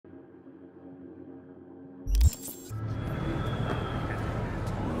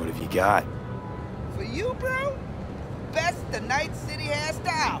got? For you, bro? Best the Night City has to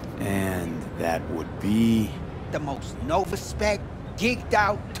offer. And that would be... The most no-respect, geeked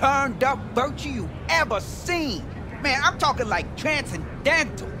out, turned up virtue you ever seen. Man, I'm talking like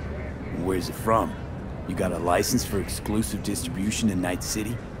transcendental. Where's it from? You got a license for exclusive distribution in Night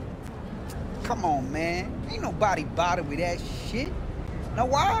City? Come on, man. Ain't nobody bothered with that shit. Know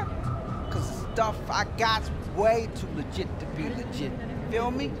why? Cause the stuff I got's way too legit to be legit.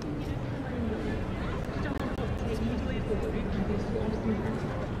 Feel me?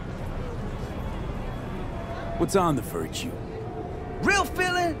 What's on the virtue? Real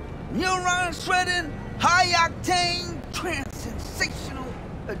feeling, neuron shredding, high octane, trans-sensational,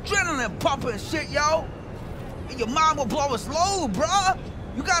 adrenaline pumping shit, yo. And your mind will blow its load, bruh.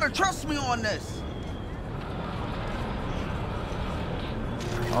 You gotta trust me on this.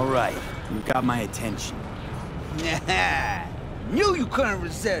 All right, you got my attention. Knew you couldn't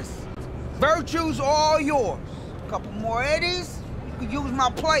resist. Virtue's all yours. Couple more eddies, you could use my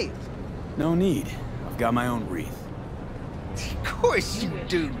plate. No need. I've got my own wreath. Of course you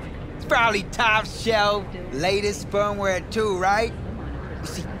do. It's probably top shelf, latest firmware too, right? You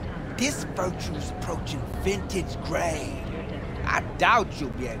see, this Virtue's approaching vintage grade. I doubt you'll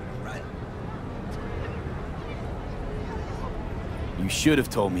be able to run. You should have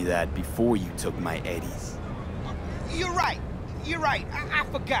told me that before you took my eddies. You're right. You're right. I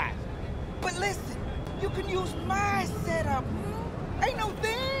forgot. But listen, you can use my setup. Ain't no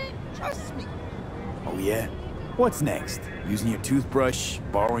thing. Trust me. Oh yeah? What's next? Using your toothbrush?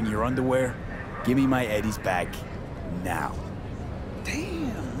 Borrowing your underwear? Give me my eddies back now. Damn,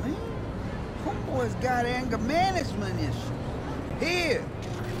 man. Homeboy's got anger management issues. Here.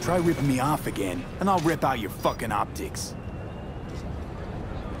 Try ripping me off again, and I'll rip out your fucking optics.